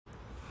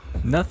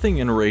Nothing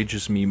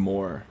enrages me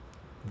more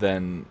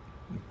than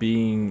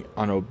being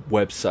on a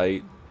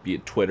website, be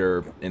it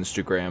Twitter,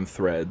 Instagram,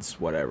 Threads,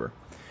 whatever.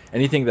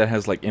 Anything that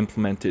has like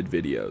implemented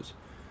videos.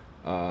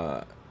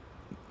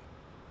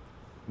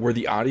 Where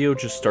the audio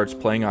just starts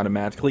playing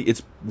automatically.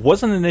 It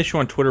wasn't an issue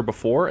on Twitter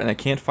before, and I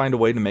can't find a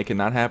way to make it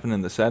not happen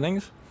in the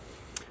settings.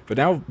 But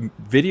now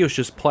videos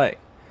just play.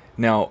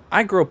 Now,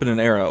 I grew up in an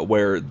era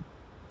where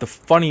the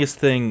funniest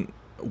thing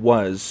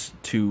was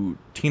to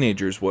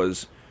teenagers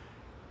was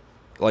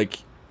like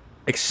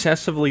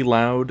excessively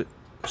loud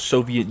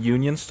Soviet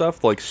Union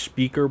stuff, like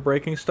speaker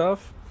breaking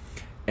stuff,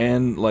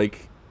 and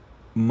like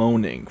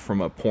moaning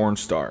from a porn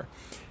star.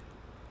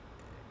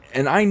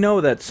 And I know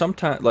that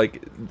sometimes,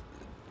 like,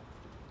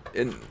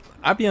 and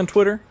I be on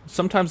Twitter.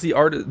 Sometimes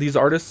these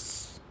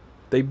artists,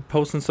 they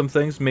posting some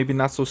things, maybe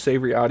not so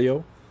savory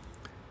audio.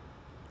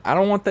 I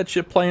don't want that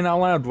shit playing out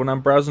loud when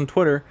I'm browsing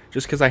Twitter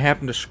just because I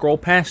happen to scroll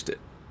past it.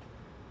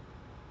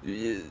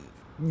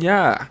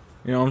 Yeah,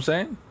 you know what I'm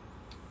saying?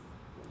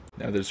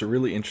 Now there's a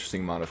really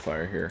interesting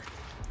modifier here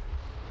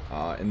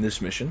in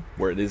this mission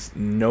where it is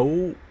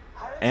no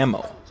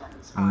ammo,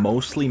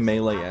 mostly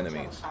melee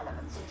enemies.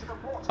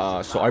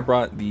 So I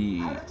brought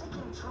the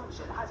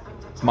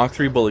Mach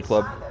 3 Bully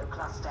Club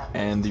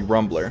and the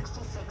Rumbler.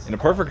 In a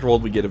perfect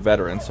world, we get a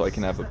veteran, so I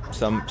can have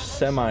some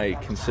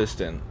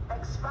semi-consistent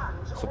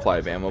supply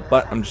of ammo.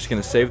 But I'm just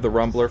gonna save the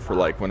Rumbler for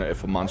like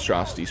if a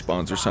monstrosity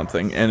spawns or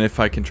something, and if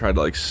I can try to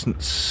like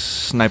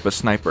snipe a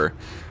sniper.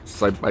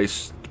 So I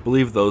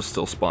believe those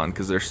still spawn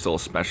because they're still a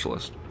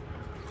specialist.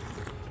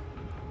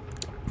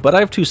 But I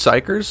have 2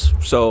 psychers,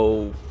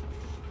 so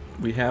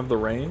we have the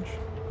range.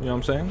 You know what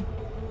I'm saying?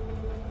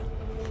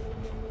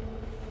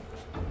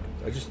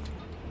 There's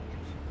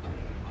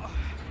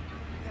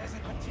a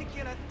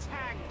particular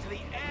tag to the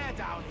air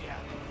down here,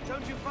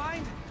 don't you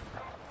find?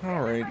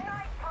 Alrighty.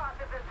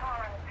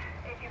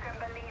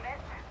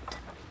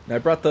 Now I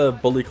brought the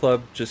Bully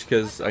Club just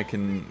because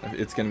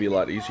it's gonna be a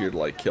lot easier to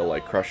like kill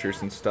like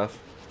crushers and stuff.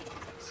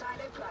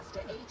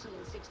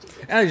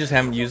 And I just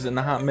haven't used it in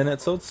a hot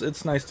minute, so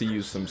it's nice to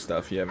use some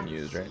stuff you haven't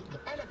used, right?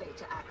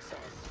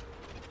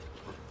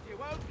 You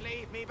won't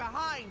leave me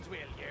behind, will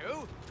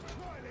you?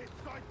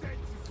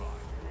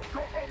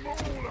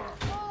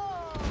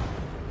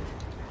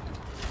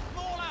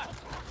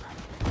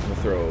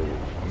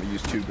 I'm gonna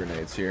use 2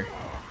 grenades here.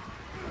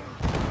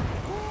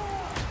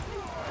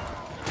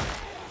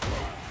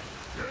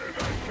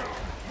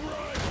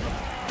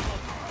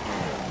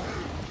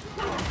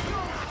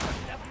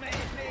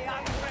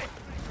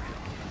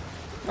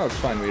 Oh, it's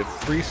fine. We have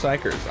 3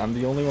 psychers. I'm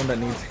the only one that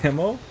needs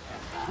ammo.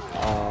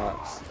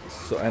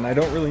 And I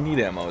don't really need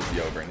ammo as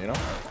the Ogryn, you know?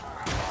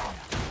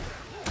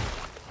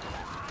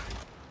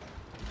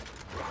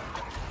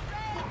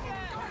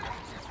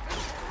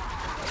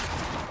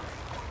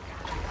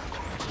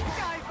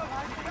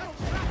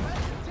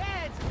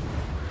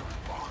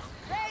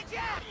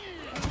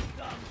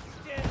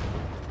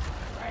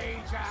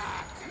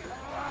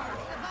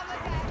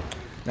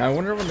 Now I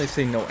wonder when they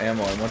say no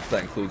ammo, I wonder if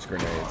that includes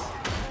grenades.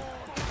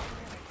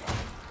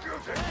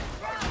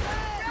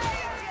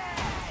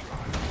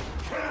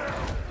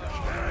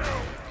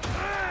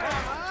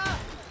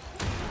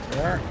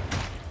 There.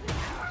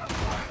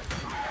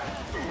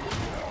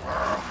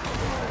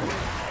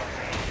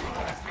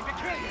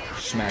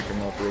 Smack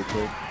him up real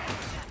quick.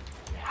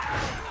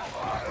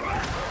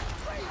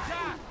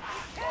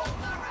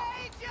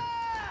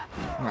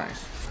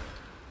 Nice.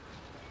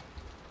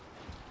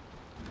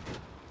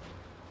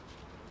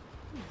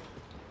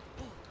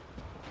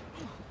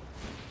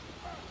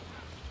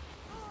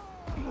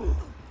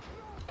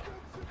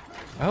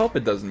 I hope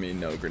it doesn't mean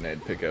no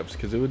grenade pickups,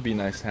 because it would be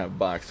nice to have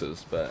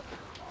boxes, but...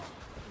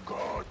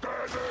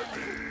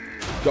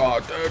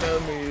 Got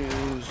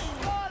enemies!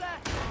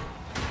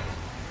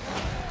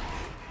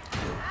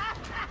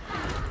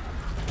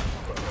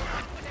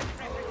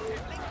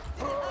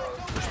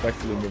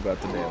 Respectfully move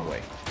out the damn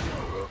way.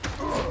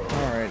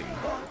 Alrighty.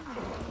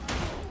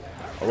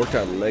 I worked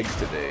out legs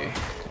today,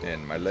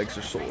 and my legs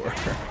are sore.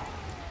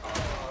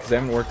 Because I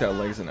haven't worked out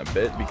legs in a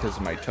bit because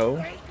of my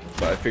toe,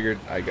 but I figured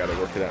I gotta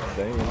work it out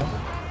today, you know?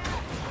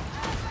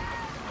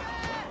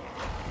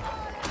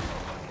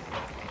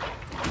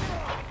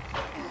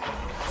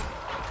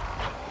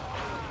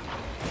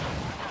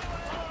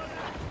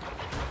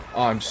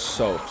 Oh, I'm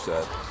so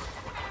upset.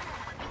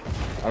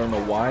 I don't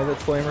know why that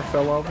flamer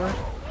fell over,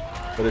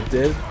 but it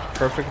did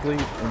perfectly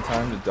in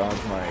time to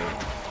dodge my...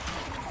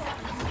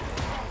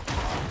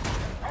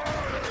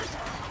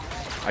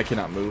 I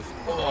cannot move.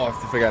 Oh,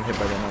 if I got hit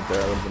by them out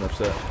there, I would have been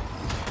upset.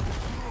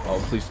 Oh,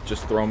 please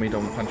just throw me,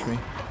 don't punch me.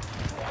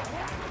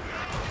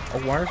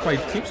 Oh, why is my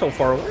team so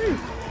far away?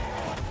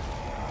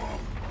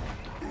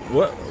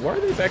 What? Why are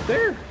they back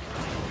there?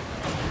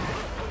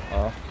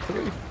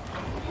 Please.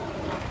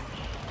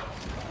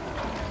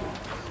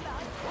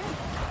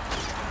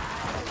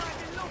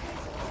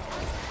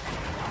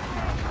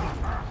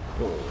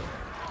 Oh.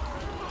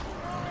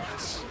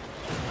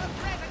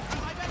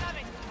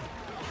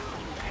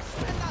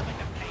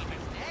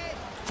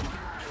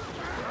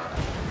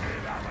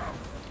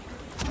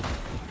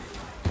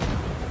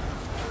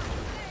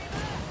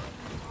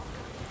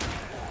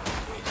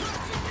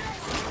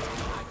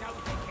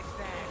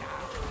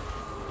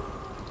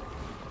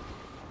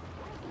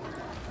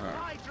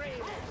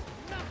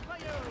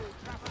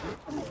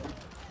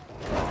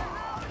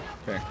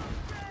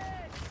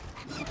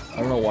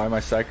 why my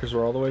psychers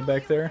were all the way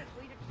back there,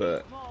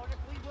 but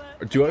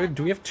do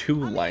we have two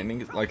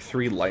lightning, like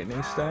 3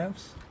 lightning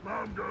staffs?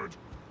 I'm good.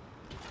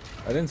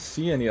 I didn't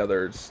see any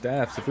other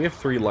staffs. If we have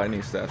 3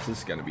 lightning staffs, this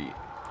is gonna be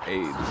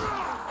AIDS.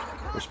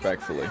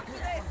 Respectfully.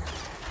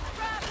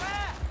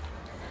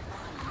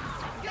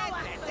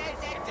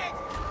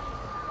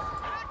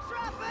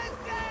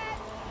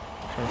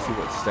 Trying to see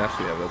what staffs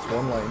we have. That's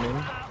 1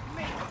 lightning.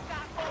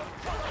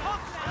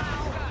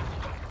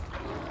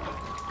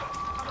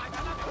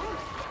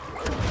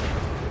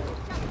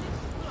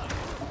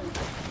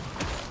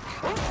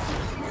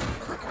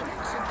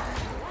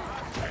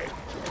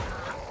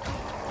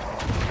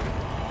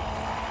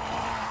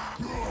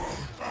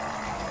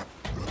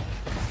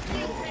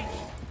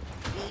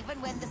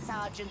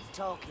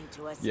 Talking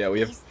to us. Yeah, we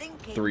have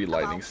 3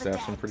 lightning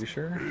staffs, I'm pretty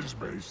sure. His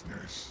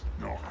business,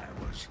 not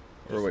ours.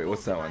 Or wait,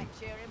 what's that one?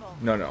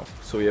 No.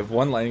 So we have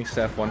 1 lightning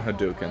staff, 1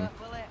 Hadouken.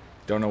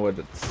 Don't know what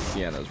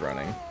Sienna's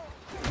running.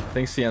 I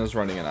think Sienna's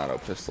running an auto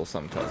pistol,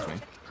 something tells me.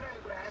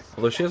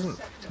 Although she hasn't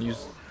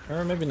used...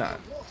 Or maybe not.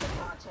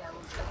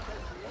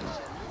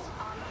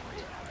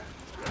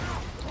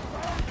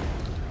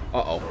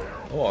 Uh-oh.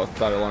 Oh, I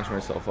thought I launched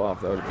myself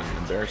off. That would have been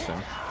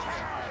embarrassing.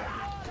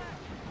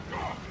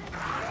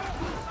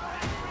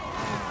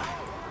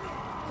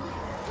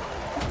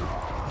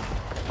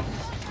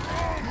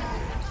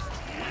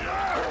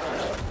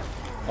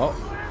 Oh.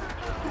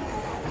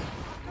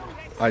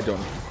 I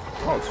don't.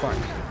 Oh, it's fine.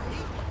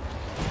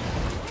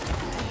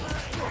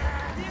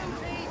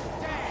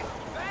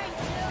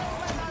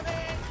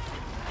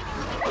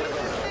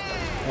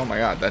 Oh my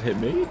god, that hit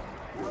me?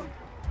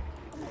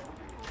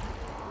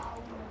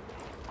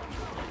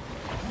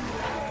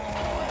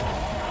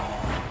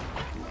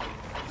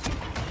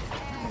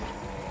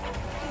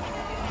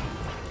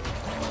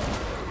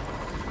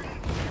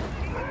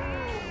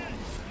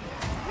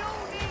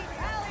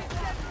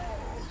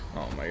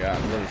 Oh my god,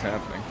 what is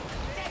happening?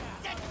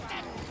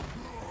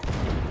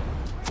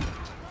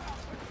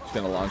 He's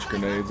gonna launch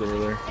grenades over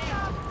there.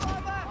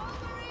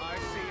 I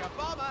see a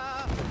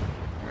bomber.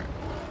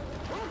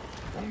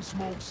 One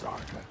small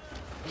cycle.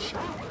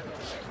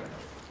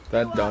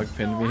 That dog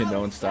pinned me and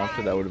no one stopped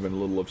it. That would have been a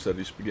little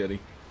upsetty spaghetti.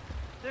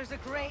 There's a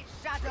great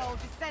shadow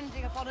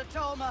descending upon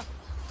Atoma.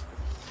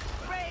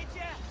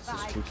 It's a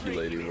spooky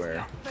lady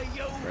where?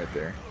 Right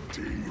there.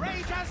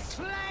 Ranger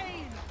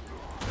slain.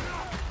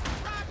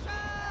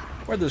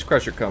 Where'd this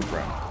crusher come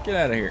from? Get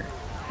out of here.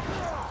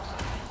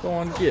 Go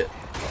on, get.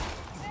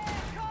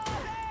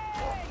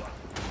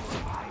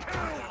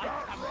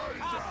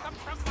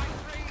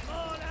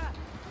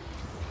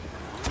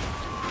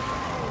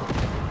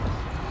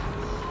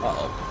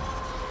 Uh-oh.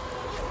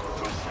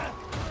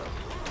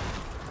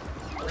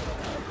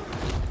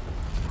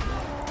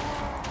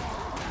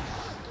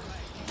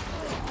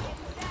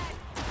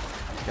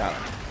 Got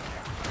him.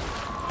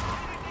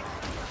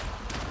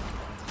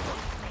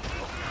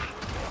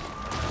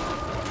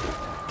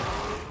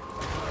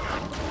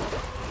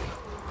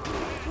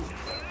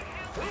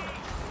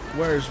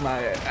 Where's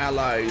my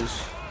allies?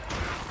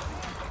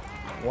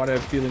 Why do I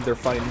have a feeling they're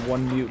fighting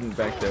 1 mutant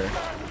back there?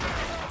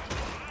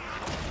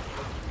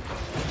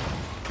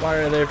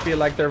 Why do they feel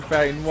like they're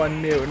fighting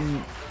 1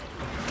 mutant?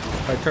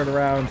 If I turn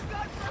around.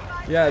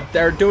 Yeah,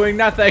 they're doing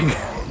nothing!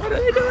 What are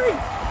they doing?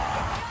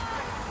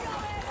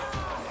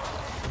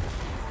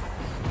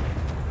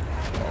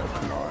 Oh,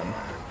 come on.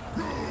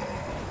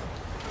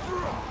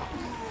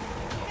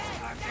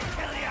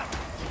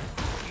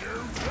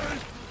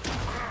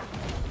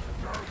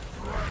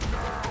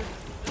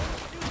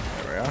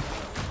 There we are.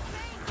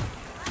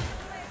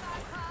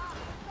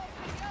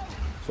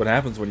 That's what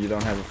happens when you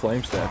don't have a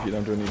flame staff. You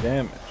don't do any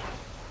damage.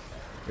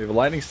 We have a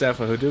lightning staff,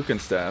 a Hadouken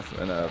staff,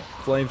 and a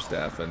flame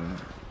staff,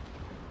 and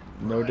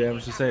no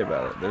damage to say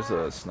about it. There's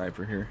a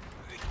sniper here.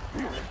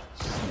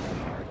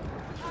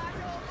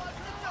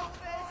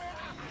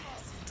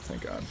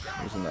 Thank God.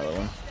 There's another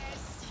one.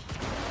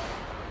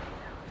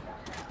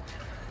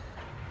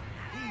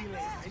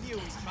 I knew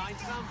we'd find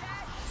some.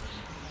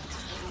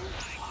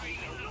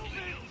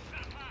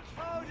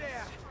 Oh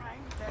dear.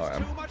 Oh, There's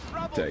I'm too much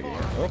rubble tagging for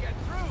it. us Oh. to get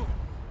through.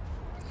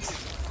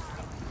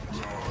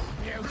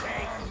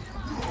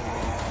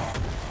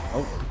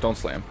 Oh, don't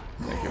slam.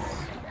 Thank you.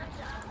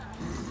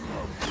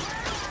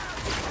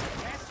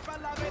 Yes,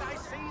 beloved, I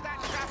see that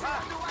chapper.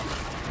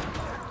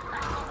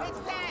 It's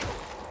dead.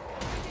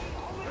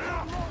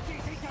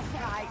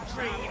 My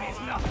dream is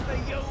not for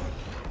you.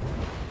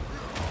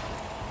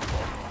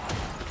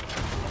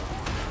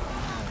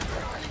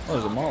 Oh,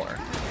 there's a mauler.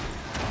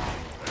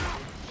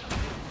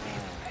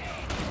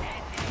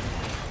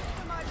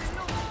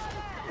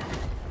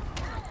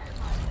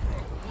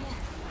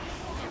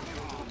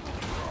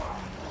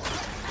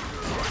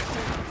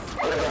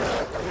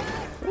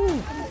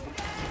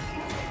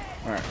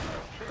 Alright.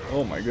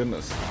 Oh my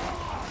goodness.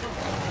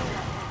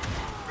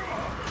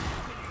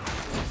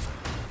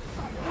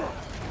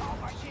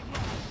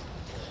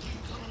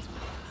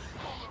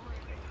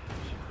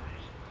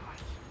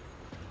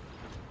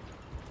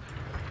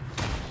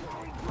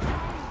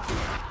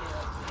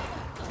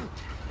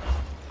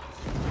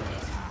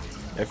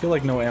 I feel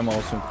like no ammo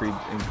also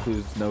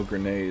includes no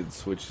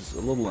grenades, which is a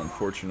little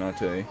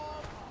unfortunate,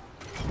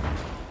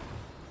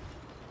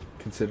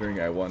 considering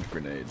I want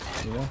grenades,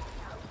 you know?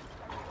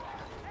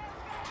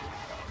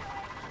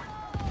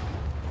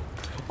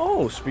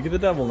 Oh, speak of the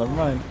devil, never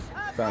mind.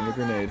 Found a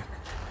grenade.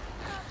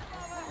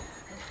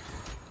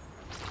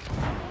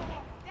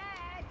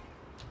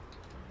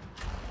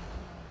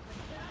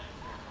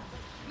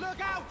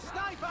 Look out,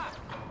 sniper!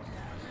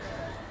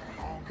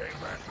 Don't get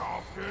back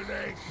after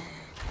this.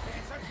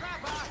 It's a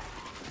trapper!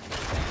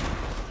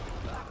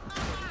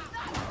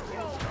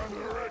 Barrel's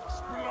gonna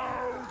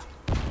explode.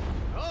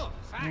 Oh,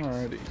 thanks.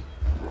 Alrighty.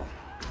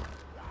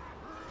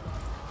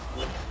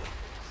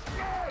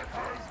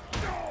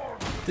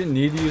 Didn't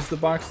need to use the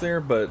box there,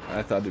 but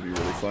I thought it'd be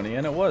really funny,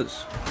 and it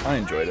was. I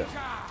enjoyed it.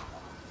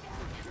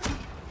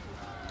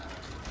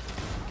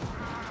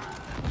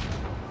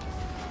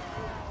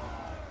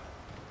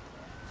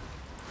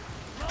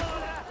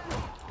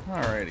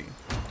 Alrighty.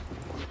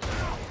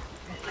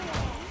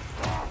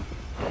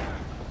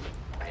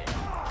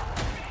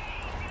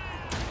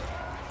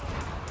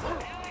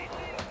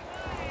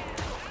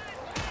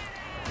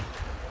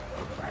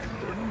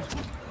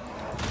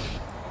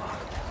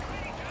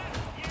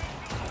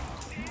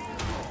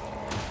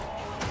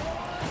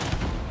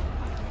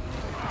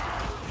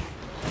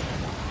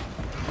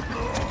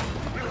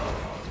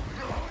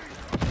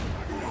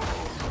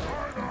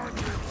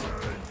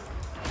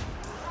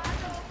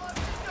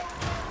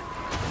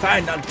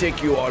 Fine, I'll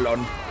take you all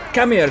on.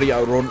 Come here, you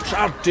runts.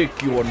 I'll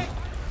take you on.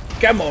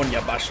 Come on,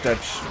 you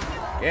bastards.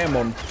 Come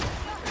on.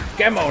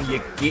 Come on,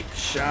 you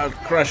gits. I'll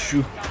crush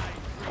you.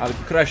 I'll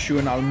crush you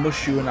and I'll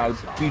mush you and I'll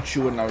beat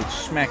you and I'll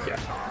smack you.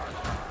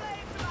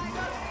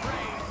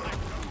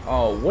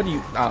 Oh, what do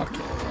you... Oh,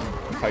 okay.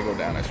 If I go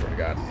down, I swear to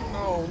God.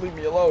 No, leave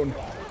me alone.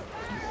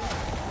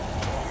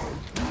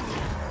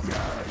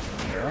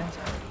 Yeah.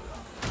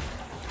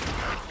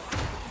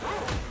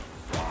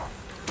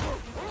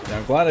 Now,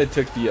 I'm glad I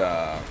took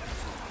the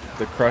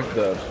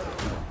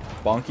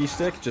bonky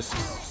stick just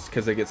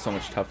because I get so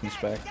much toughness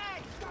back,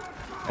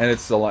 and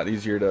it's a lot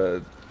easier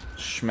to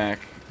schmack.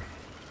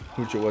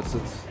 What's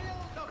its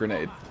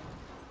grenade?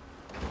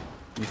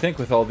 You think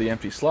with all the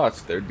empty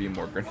slots there'd be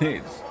more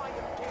grenades?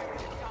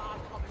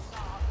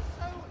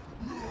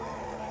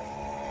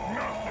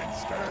 Nothing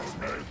scares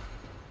me.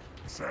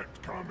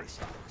 Except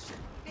commissars.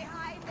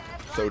 Behind their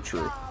So front true.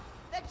 door.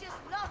 They're just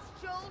lost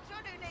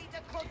children who need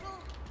a cuddle.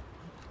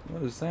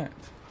 What is that?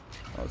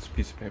 Oh, it's a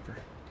piece of paper.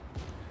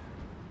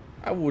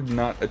 I would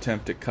not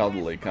attempt to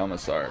cuddle a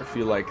commissar. I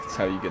feel like it's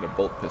how you get a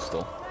bolt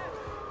pistol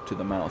to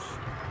the mouth.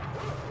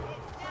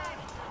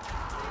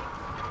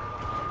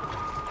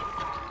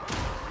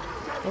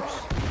 Oops.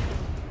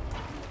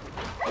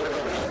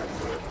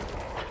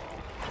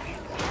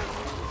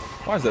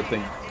 Why is that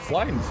thing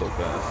flying so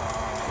fast?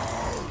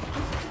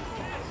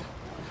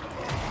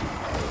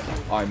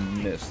 I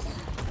missed.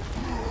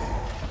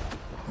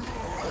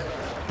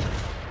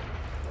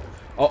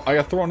 Oh, I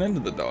got thrown into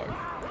the dog.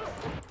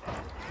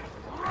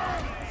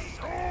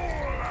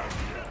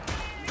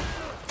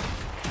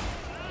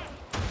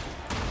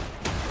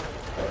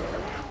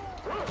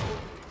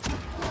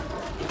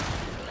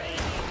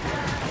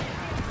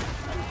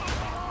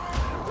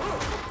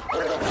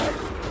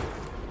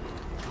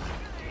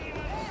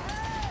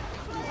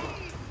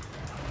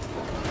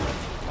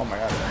 Oh my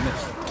God, I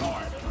missed.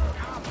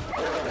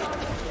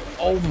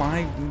 Oh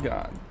my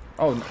God.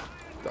 Oh, no.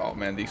 Oh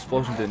man, the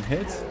explosion didn't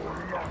hit.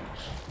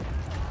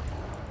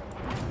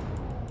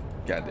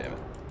 God damn it.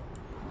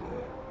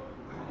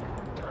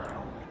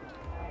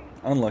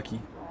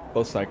 Unlucky.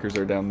 Both psychers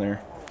are down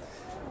there.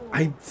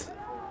 I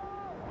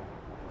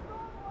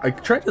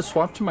tried to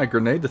swap to my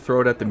grenade to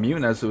throw it at the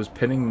mutant as it was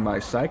pinning my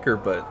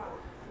psyker, but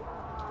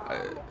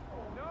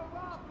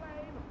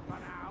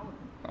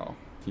oh,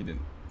 he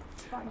didn't.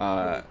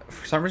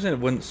 For some reason it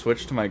wouldn't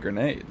switch to my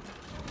grenade.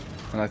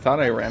 And I thought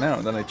I ran out,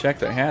 and then I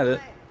checked I had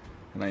it,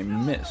 and I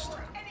missed.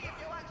 Any of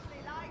you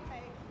actually like me?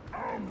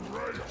 I'm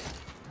ready.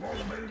 Want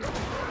me to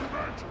prove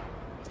it?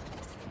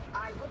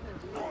 I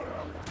wouldn't leave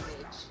on the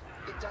bridge.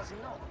 It does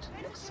not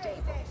look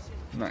stable.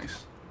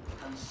 Nice.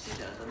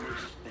 Consider the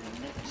most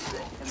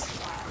beneficent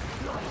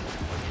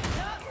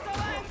Not so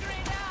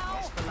angry now!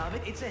 Yes,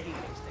 beloved, it's a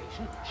healing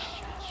station.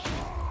 Shush.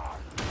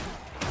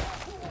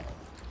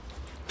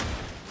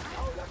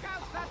 Oh, look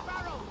out, that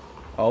barrel!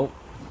 Oh,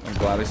 I'm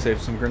glad I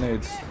saved some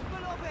grenades. Yes,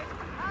 beloved,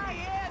 I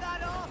hear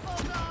that awful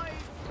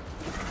noise!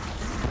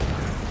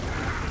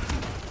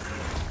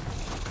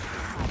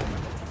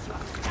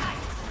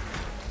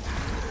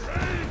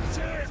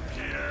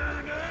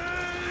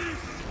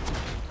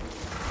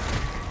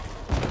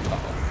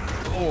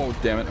 Oh,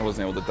 damn it. I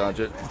wasn't able to dodge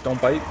it. Don't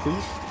bite,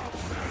 please.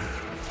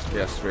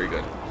 Yes, very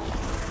good.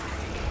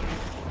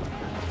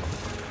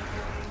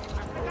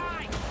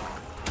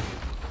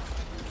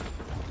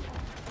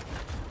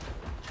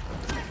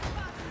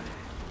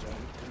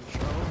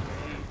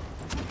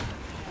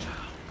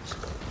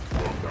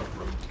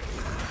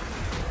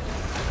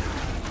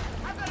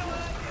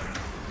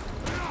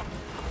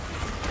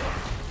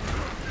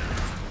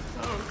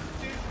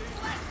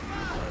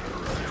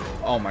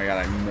 Oh my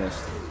god, I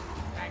missed.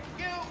 Thank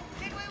you.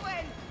 Did we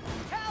win?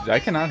 Tell Dude, I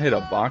me cannot hit a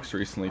more. box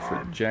recently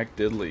for Jack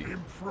Diddley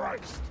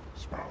Impressed,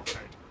 Spellman.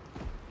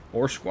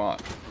 or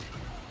squat.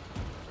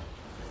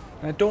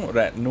 I don't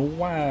know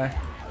why.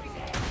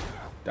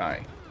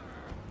 Die.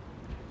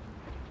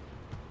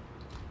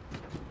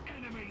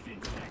 Enemies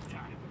in sector.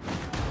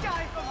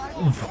 Die for my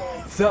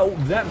So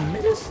that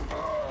missed.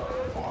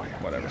 Oh,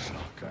 yeah. Whatever.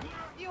 Okay.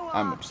 You are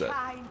I'm upset.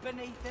 fine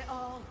beneath it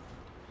all.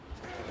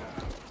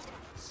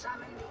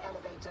 Summon the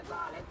elevator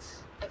varlets.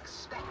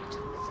 Expect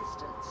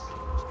resistance.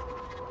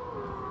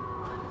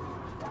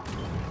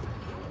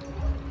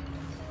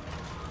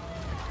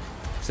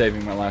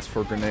 Saving my last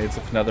 4 grenades.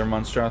 If another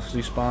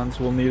monstrosity spawns,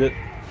 we'll need it.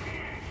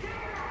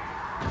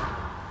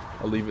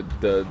 I'll leave it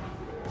the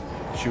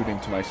shooting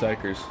to my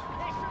psychers. There should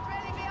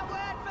really be a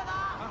word for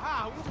that.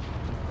 Aha!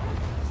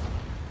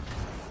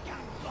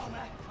 Scan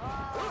bomber.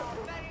 Oh,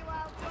 very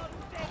well done,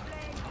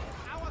 sibling.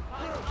 Our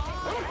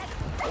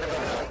fight is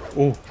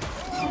Oh.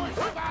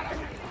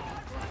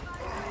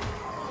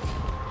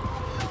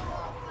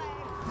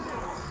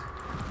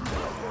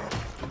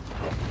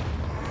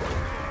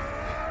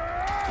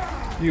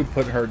 You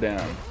put her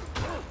down.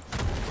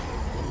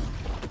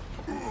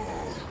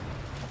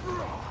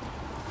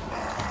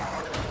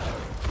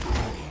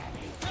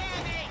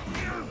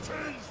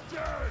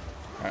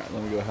 Alright,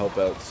 let me go help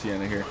out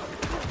Sienna here.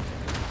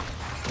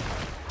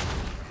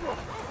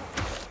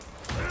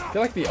 I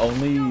feel like the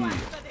only...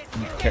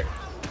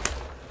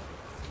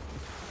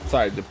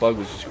 Sorry, the bug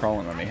was just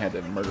crawling on me. I had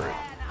to murder it.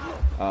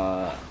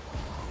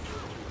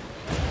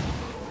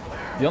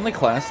 The only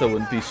class that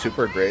wouldn't be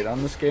super great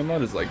on this game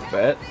mode is like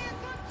Vet.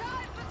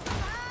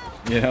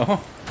 You know? I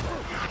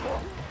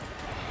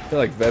feel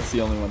like Vet's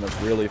the only one that's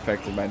really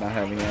affected by not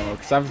having ammo.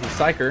 Because obviously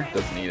Psyker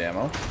doesn't need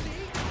ammo.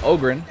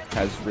 Ogryn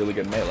has really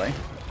good melee.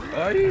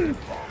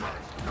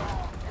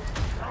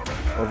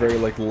 Or very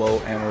like low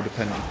ammo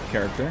dependent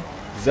character.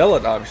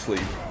 Zealot obviously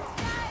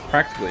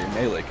practically a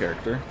melee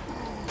character.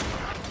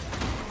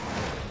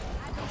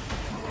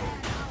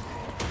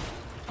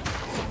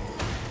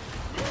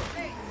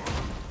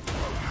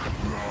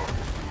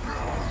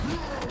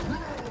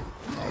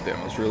 Oh damn,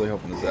 I was really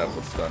hoping the Zap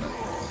would stun it.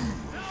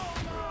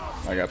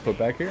 I got put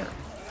back here.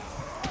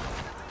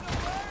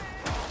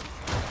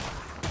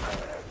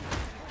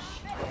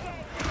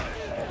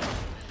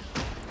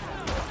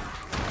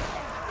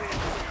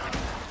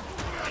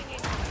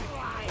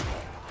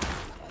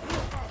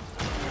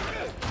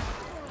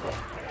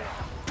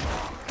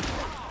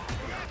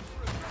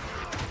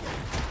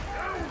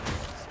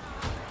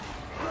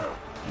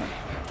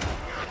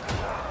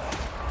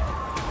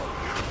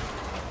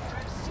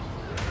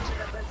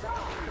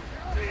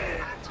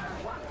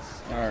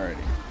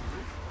 Alrighty.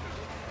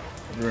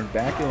 Everyone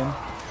back in.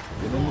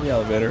 Get in the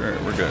elevator.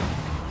 Alright, we're good.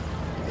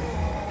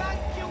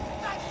 Thank you,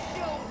 thank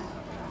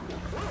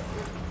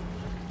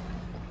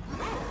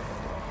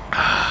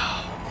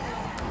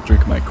you.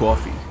 Drink my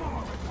coffee.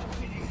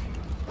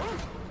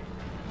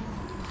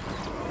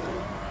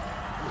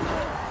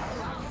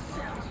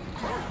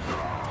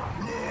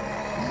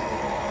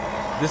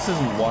 This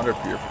isn't water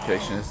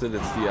purification, is it?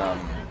 It's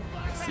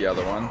the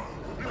other one.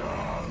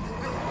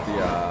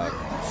 The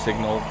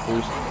signal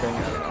boost thing. I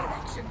don't know.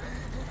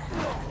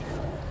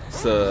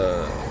 It's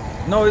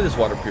no, it is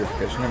water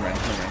purification. Never mind.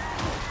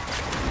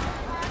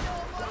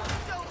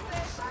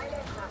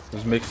 I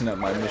was mixing up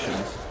my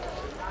missions.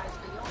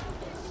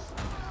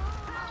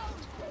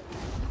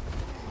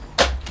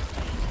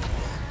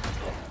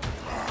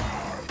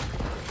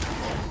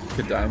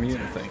 Could die me?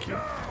 No, thank you.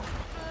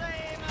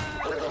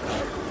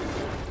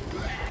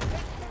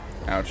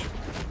 Ouch.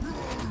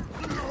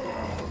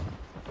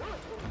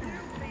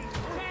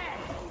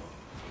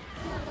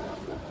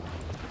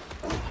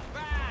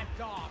 Bad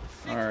dog.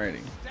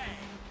 Alrighty.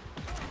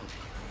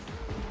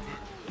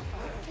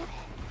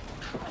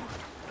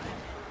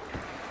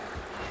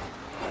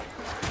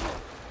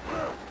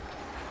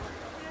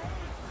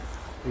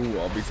 Ooh,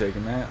 I'll be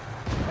taking that.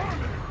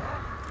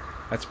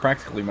 That's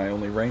practically my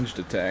only ranged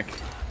attack.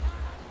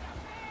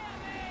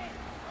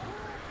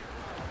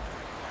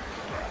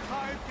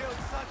 I've killed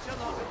such a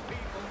lot of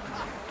people.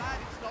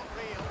 And it's not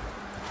real.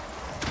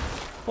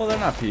 Well, they're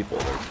not people,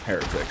 they're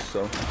heretics,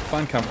 so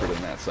find comfort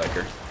in that,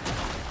 Psyker.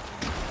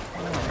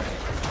 Alright.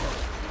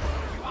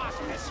 You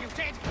asked this, you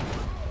did.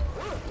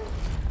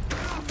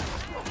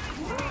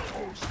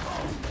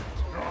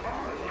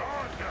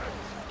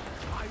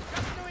 I'm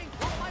just doing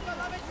what my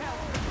beloved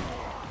tells me.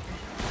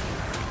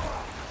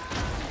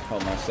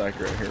 Help my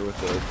Psyker out here with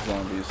the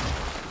zombies.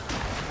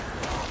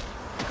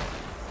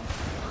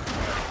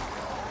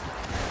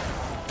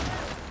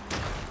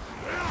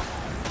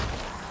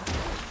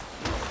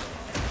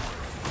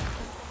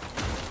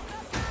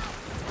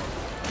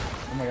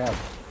 Oh my god.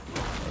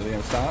 Are they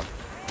gonna stop?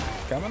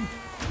 Coming?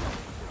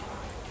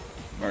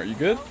 Alright, you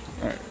good?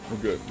 Alright, we're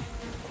good.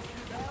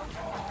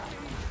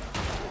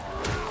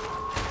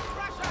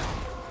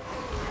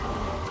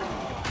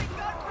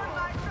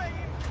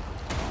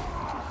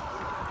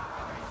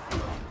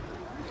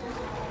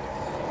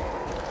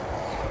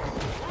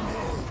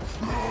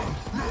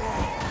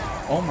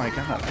 Oh my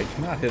god, I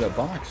cannot hit a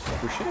box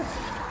for shit.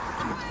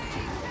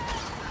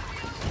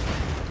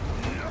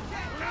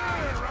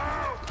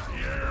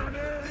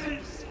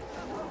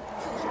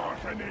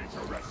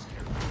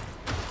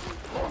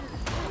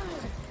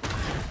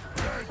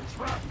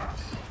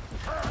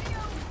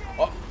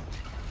 Oh.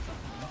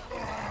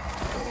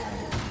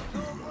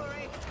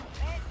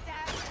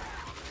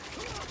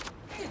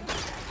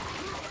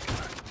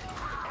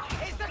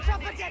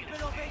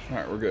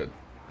 Alright, we're good.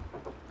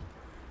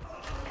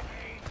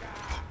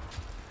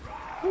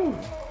 Whew. You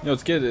know,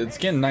 it's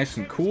getting nice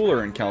and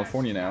cooler in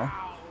California now.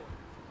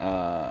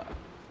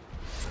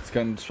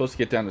 It's supposed to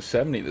get down to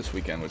 70 this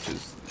weekend, which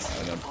is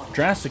a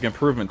drastic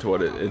improvement to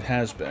what it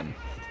has been.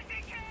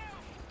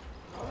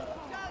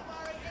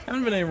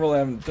 Haven't been able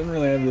to don't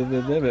really have,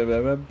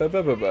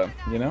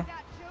 you know?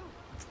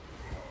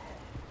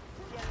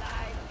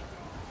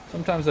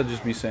 Sometimes I'd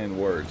just be saying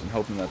words and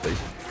hoping that they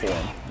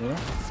form, you know?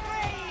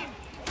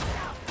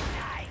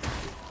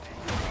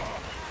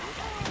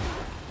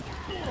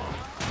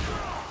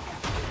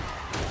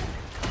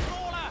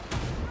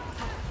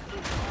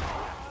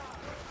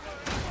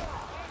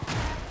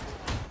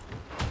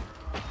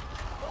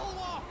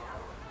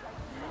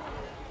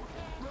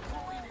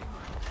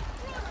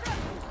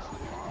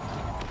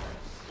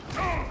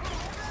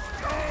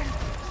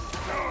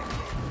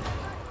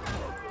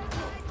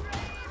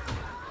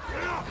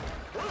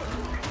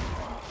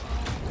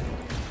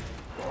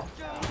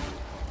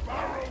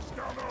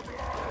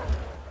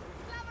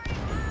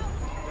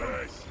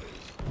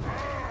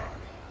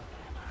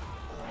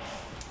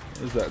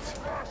 Is that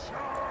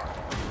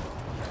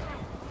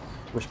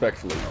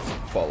respectfully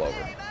fall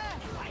over?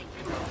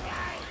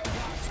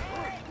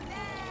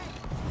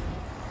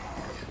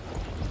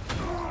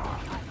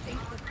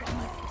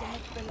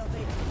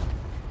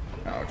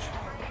 Ouch.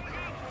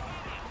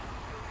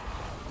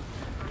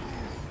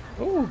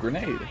 Oh,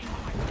 grenade.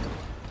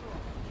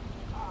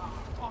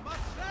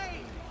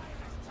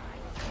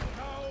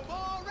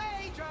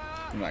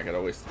 I'm not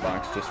gonna waste the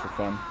box just for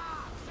fun,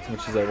 as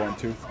much as I want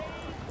to.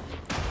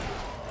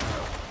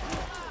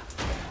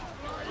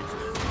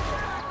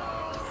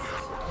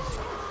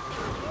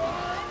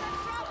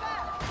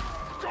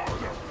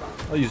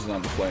 I'll use it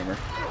on the flamer.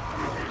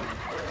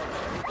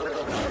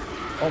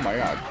 Oh my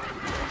god.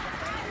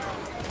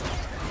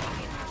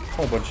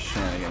 Whole bunch of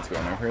shenanigans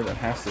going on here that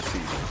has to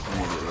cease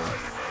immediately.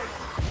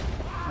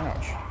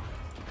 Ouch.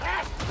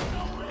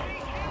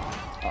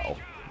 Uh-oh.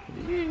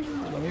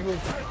 Let me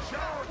move.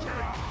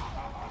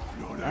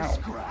 Ow.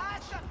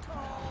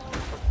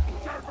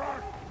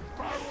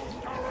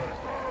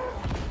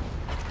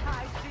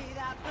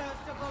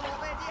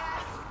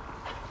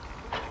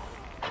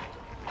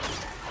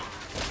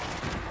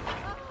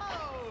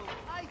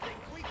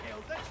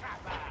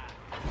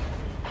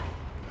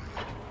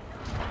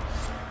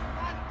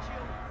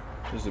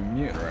 There's a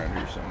mute around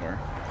here somewhere.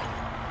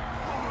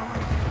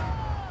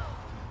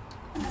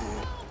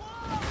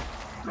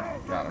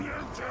 Got him.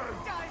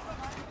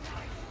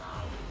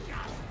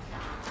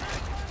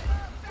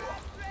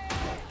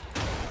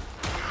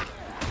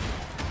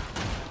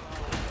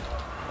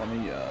 Let me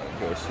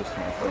go assist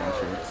my friends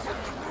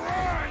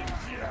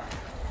here.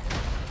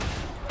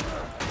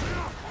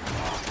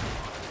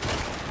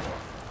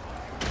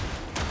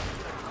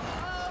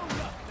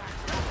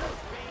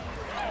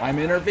 I'm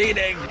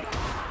intervening!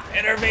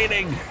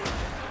 Intervening!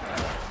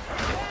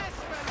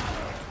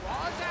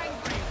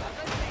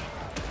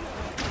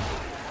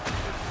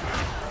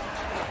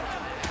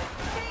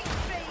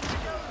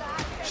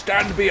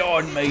 Stand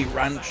behind me,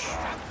 Ranch.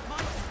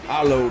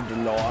 I'll hold the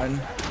line.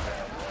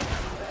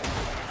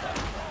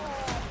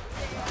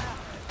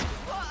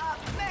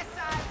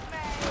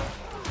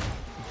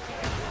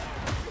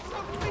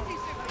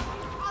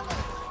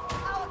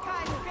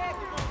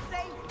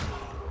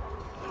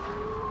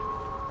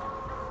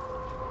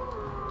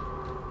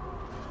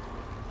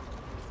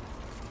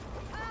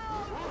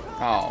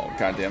 Oh,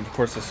 goddamn. Of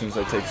course, as soon as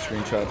I take a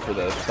screenshot for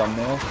the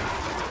thumbnail.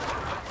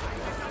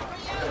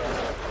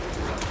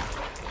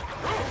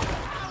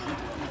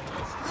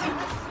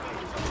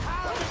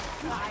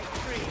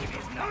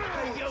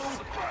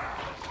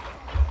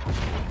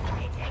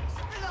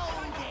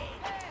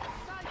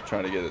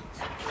 Trying to get it.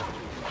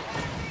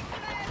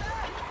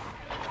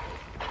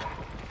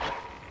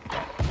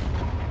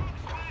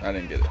 I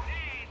didn't get it.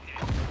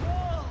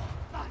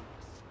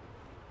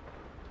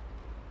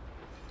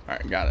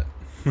 Alright, got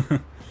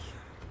it.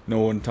 No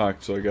one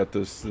talked, so I got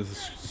this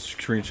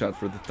screenshot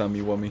for the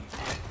thummy wummy.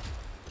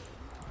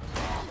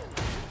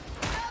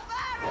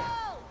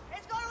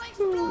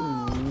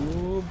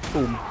 Ooh,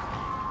 boom.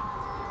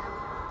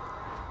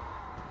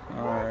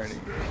 Alrighty.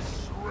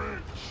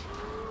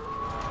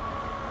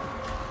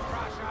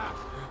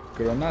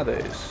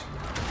 Grenades.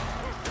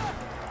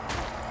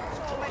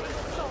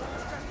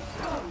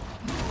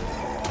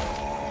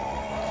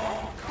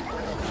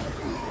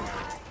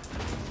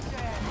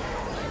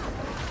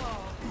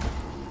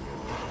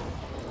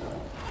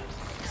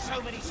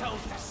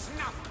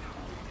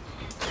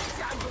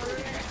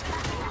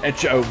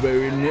 It's over,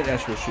 isn't it?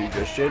 That's what she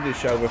just said.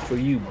 It's over for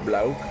you,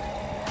 bloke.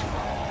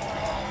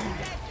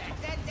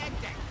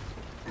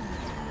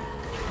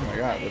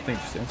 god, that thing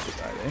just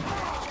insta-died, eh?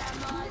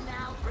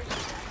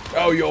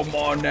 Oh, you're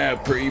mine now,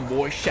 pretty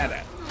boy. Shut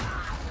up.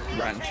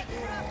 Run.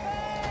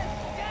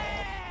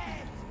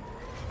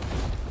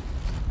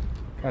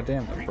 God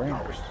damn, the brain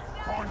burst.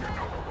 Find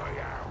another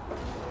way out.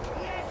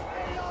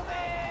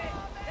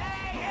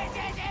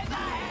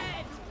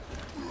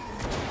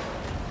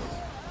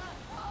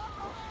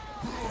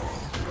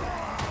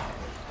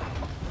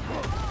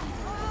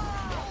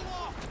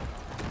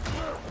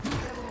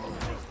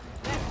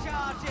 They're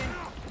charging.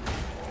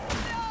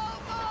 No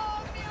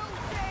more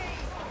music.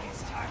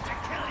 It's time to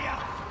kill you.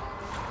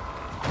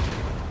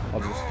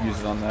 I'll just use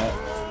it on that.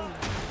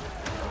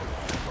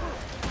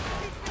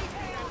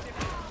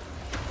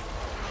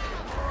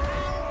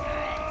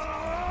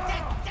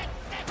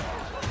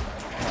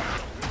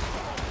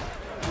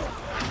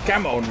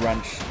 Come on,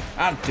 Runch.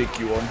 I'll take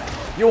you on.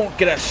 You won't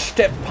get a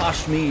step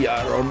past me, you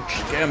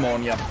Runch. Come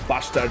on, you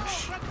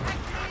bastards.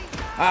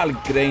 I'll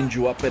grind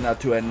you up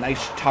into a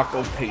nice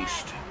taco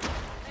paste.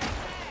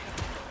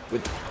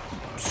 With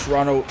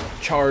serrano,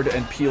 charred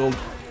and peeled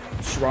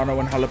serrano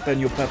and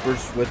jalapeno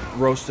peppers with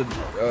roasted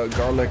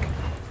garlic.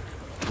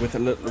 With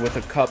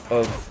a cup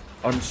of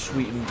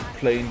unsweetened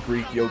plain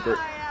Greek yogurt.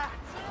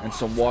 And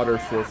some water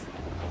for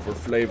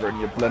flavor. And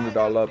you blend it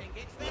all up.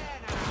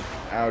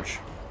 Ouch.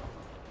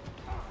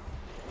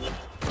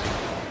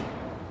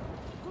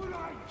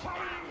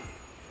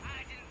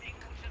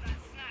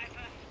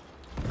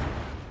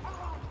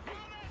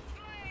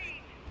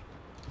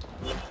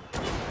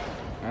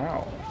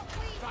 Ow.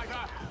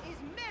 Is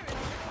mirrored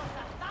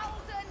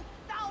across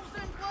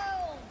 1,000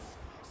 worlds.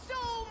 So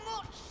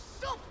much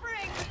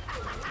suffering.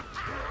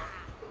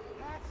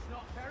 That's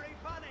not very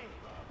funny.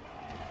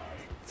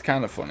 It's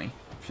kind of funny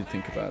if you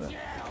think about it.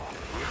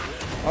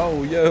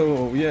 Oh,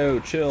 yo,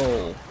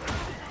 chill.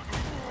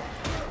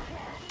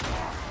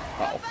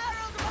 Uh-oh.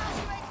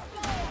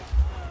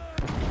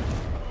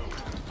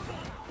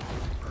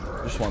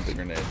 Just want the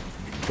grenade.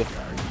 The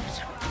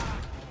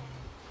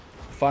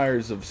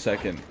fires of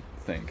second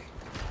think.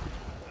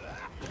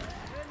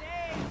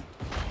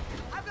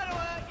 I'm gonna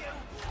hurt you.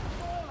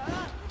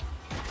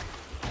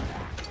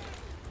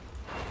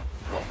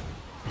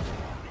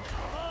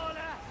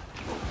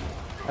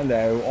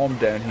 Hello, I'm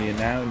down here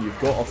now and you've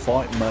got to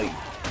fight me.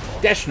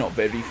 That's not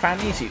very fun,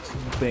 is it?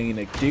 Being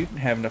a dude and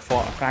having to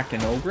fight a fucking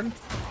Ogryn?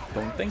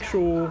 Don't think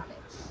so.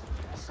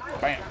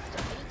 Bam.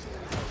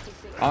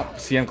 Ah,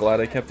 see, I'm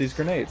glad I kept these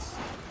grenades.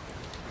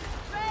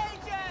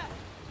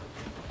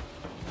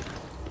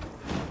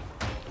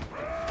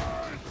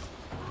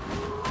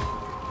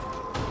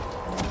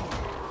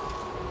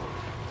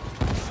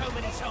 So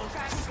many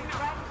soldiers.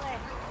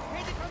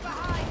 Hit it from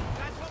behind.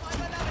 That's what my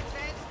beloved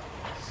says.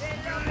 They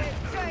love it.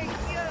 Take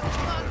you,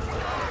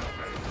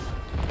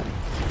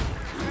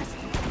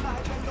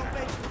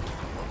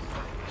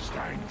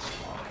 Stains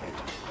pocket.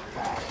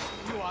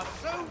 You are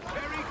so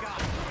very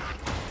kind.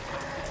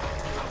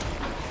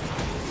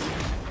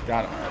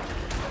 Got him. I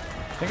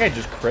think I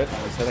just crit.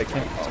 I said I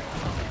can't. Oh.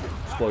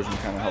 Explosion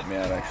kind of helped me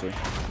out, actually.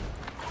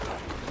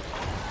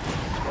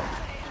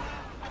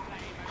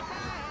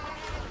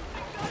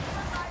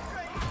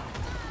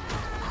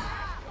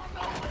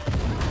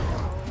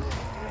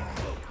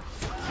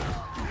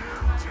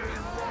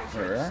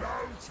 There.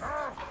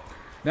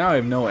 Now I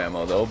have no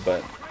ammo, though,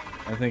 but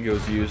I think it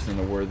was used in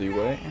a worthy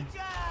way.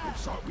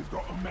 Looks like we've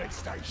got a med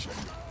station.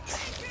 I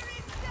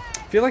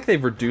feel like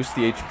they've reduced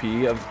the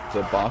HP of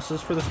the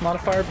bosses for this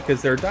modifier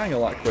because they're dying a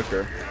lot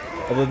quicker.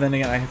 Although then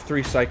again, I have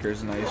 3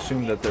 Psychers, and I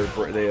assume that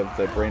they have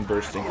the brain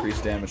burst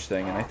increased damage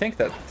thing, and I think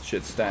that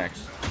shit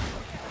stacks.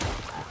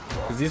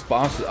 Because these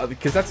bosses,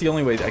 because that's the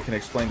only way I can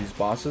explain these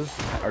bosses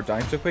are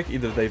dying so quick.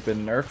 Either they've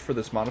been nerfed for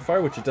this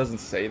modifier, which it doesn't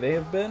say they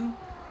have been,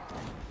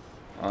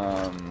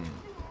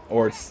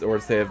 or it's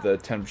they have the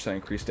 10%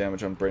 increased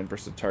damage on brain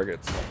bursted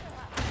targets.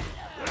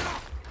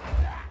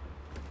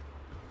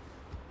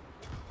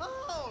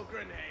 Oh,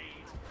 grenade.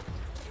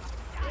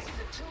 This is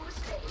a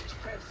two-stage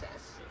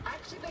process.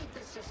 Activate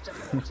the system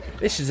auto.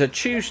 This is a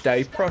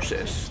Tuesday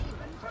process. Demon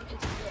from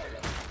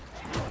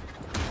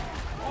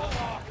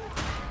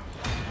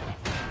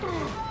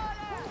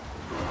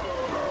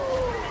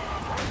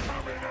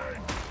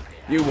interfering.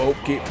 You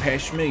won't get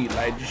past me,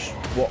 lads.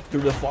 Walk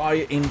through the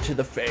fire into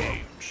the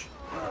flames.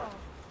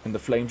 And the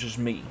flames is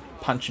me,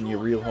 punching you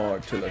real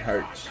hard till it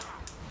hurts.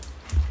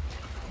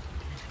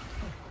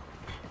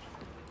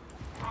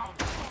 Come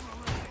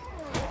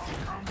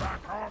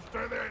back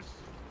after this.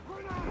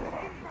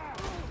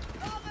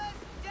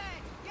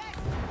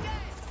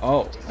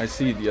 Oh, I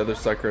see. The other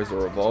sucker has a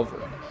revolver.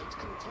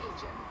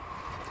 Contagion.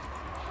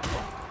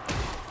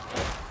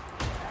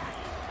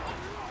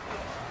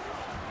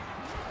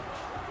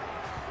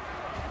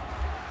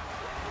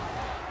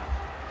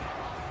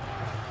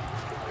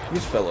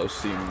 These fellows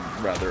seem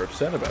rather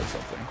upset about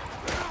something.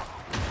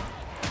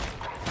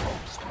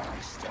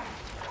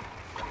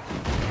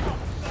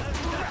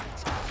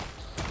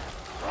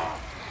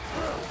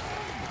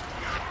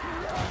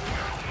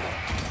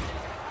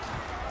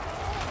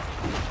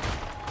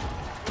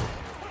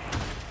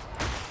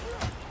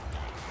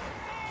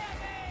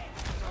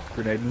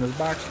 Grenade in this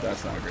box?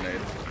 That's not a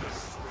grenade.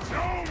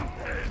 Jump in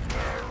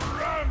the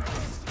ramp.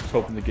 I was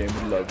hoping the game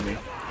would love me.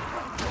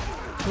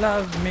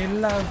 Love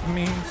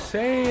me,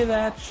 say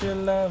that you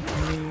love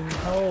me,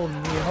 hold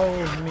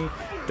me.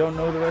 Don't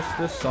know the rest of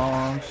the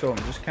song, so I'm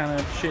just kind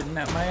of shitting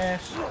out my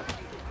ass.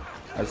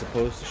 As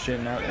opposed to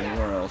shitting out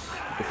anywhere else.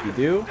 If you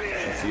do, you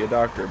should see a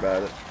doctor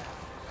about it.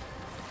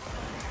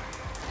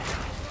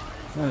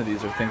 None of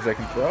these are things I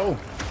can throw.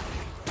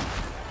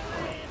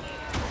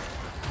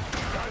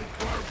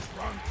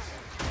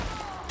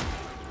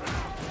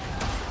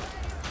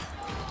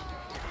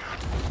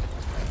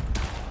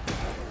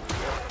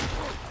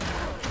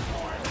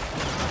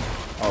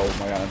 Oh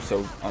my god, I'm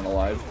so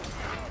unalive.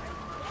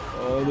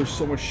 Oh, there's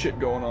so much shit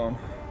going on.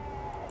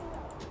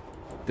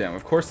 Damn,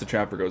 of course the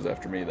trapper goes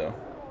after me, though.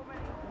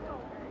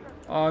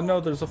 Oh no,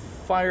 there's a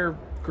fire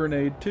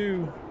grenade,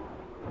 too.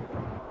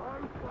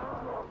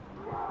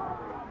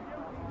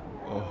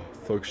 Oh,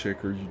 Thug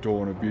Shaker, you don't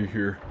want to be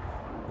here.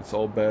 It's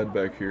all bad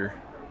back here.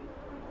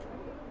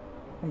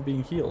 I'm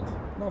being healed.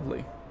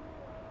 Lovely.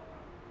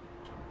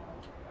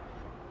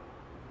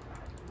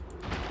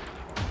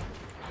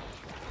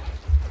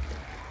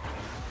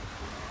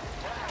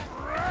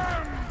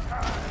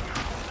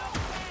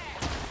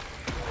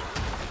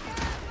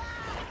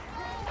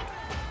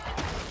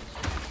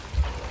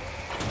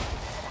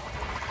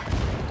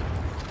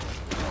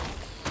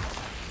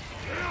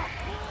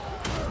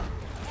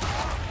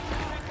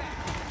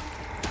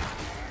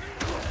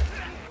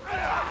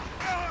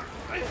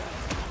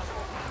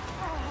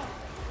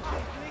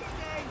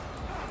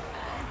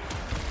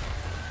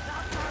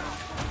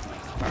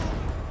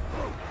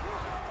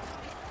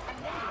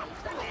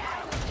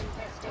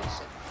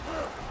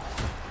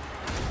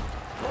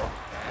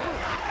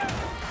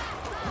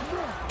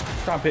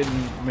 Stop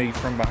hitting me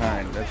from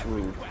behind. That's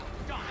rude.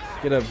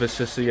 Get up,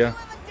 Vicicia.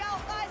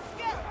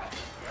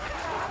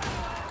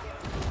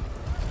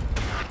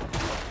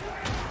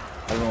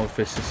 I don't know if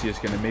Vicicia is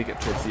going to make it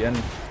towards the end.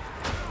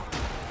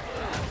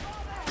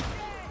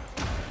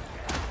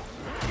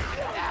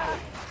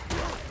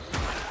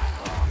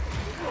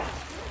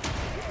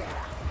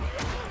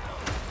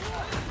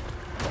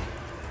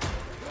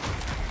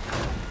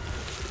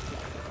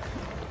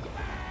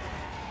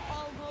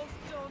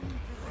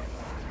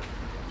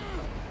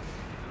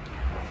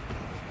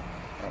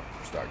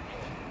 Stuck.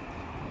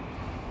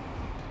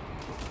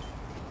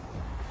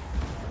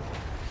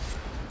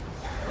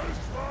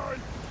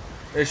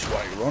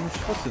 Ishway,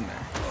 what's in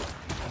there?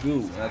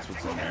 Goo, that's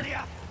what's in there.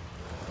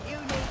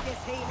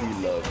 We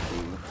love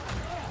goo.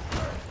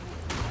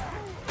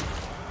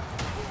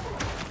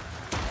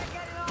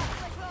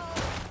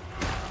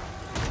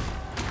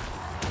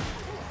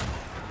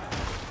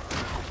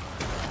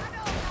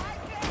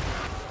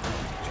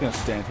 Just gonna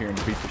stand here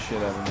and beat the shit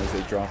out of them as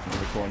they drop into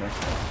the corner.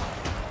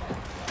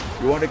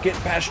 You want to get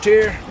past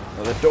here?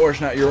 Well, the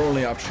door's not your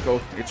only obstacle.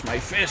 It's my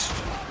fist.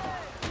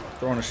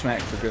 Throwing a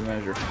smack for good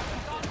measure.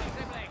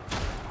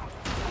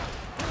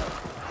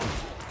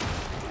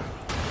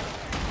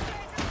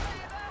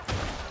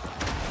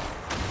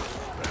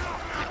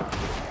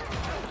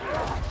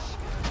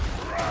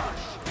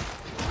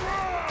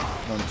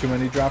 When too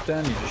many drop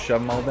down, you just shove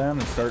them all down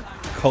and start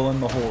culling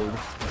the horde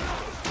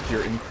with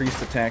your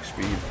increased attack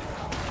speed.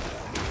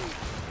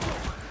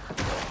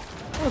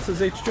 Oh, it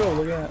says H2O,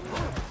 look at that.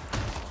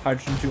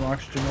 Hydrogen 2,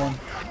 oxygen 1.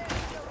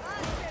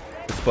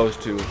 As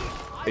opposed to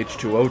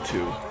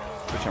H2O2,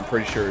 which I'm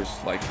pretty sure is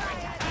like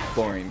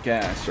chlorine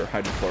gas or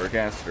hydrochloric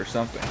acid or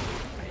something.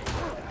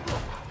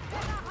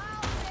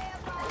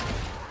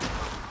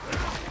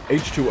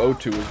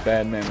 H2O2 is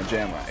bad mamma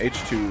jamma.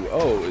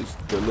 H2O is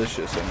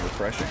delicious and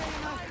refreshing.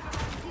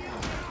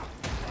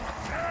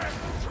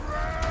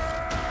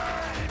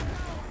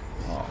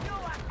 Oh.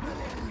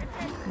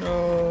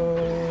 No.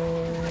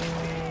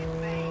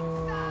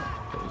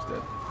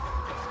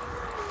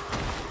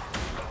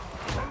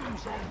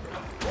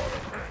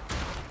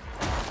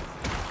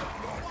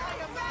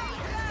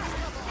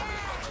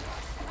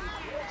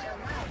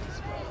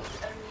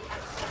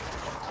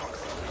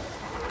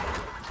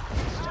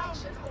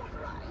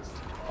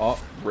 Oh,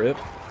 rip.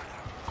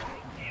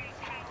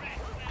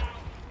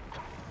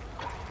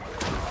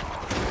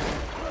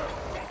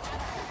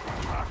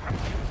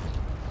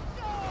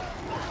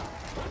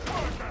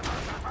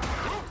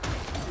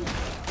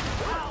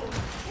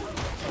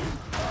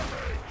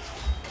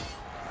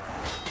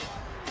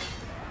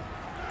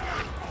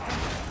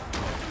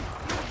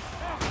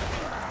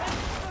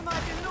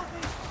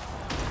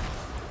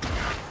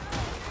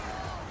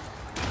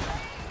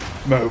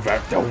 Move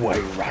out the way,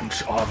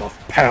 runts. I've a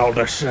pal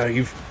to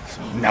save.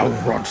 No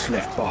runts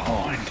left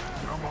behind.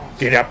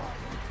 Get up.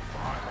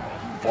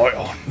 Fight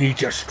on.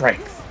 Need your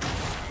strength.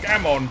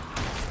 Come on.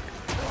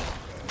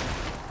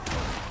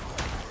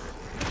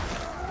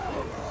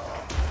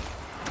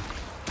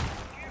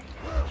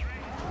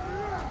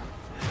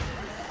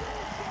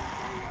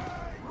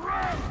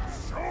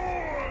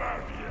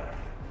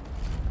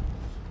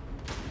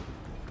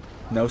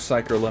 No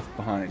psyker left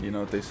behind. You know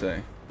what they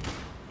say.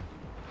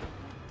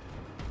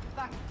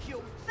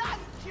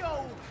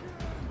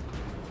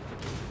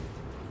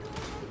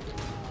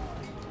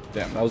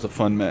 Damn, that was a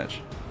fun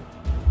match.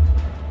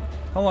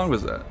 How long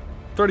was that?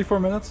 34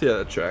 minutes? Yeah,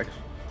 that tracks.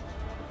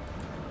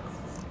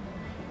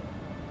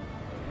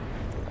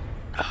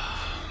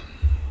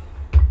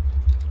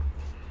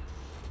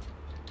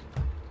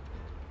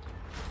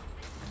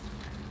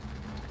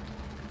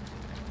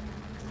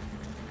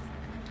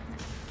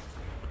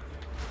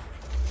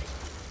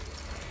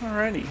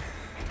 Alrighty.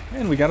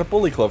 And we got a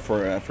bully club for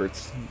our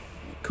efforts.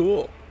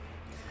 Cool.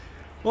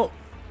 Well,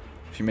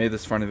 if you made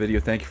this far in the video,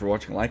 thank you for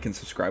watching. Like and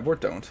subscribe, or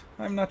don't.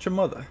 I'm not your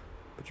mother.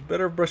 But you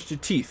better have brushed your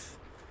teeth.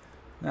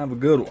 Now have a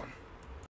good one.